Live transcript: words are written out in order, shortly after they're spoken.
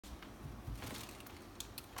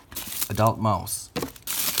adult mouse,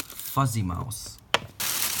 fuzzy mouse,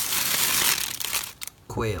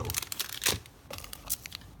 quail,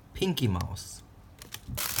 pinky mouse,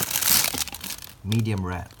 medium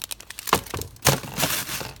rat.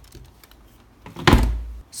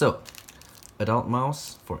 So, adult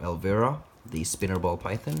mouse for Elvira, the spinner ball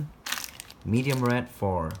python, medium rat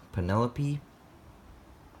for Penelope,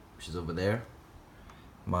 which is over there,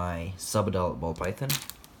 my subadult ball python,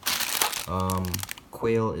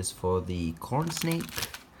 quail is for the corn snake,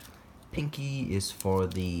 pinky is for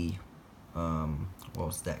the what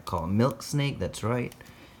was that called, milk snake, that's right,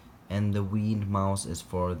 and the weaned mouse is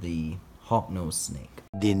for the hawk-nosed snake.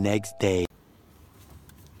 The next day.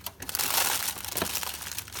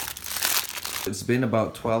 It's been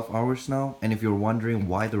about 12 hours now, and if you're wondering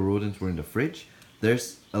why the rodents were in the fridge,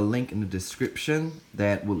 there's a link in the description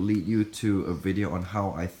that will lead you to a video on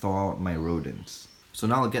how I thaw out my rodents. So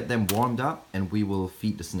now I'll get them warmed up and we will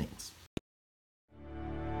feed the snakes.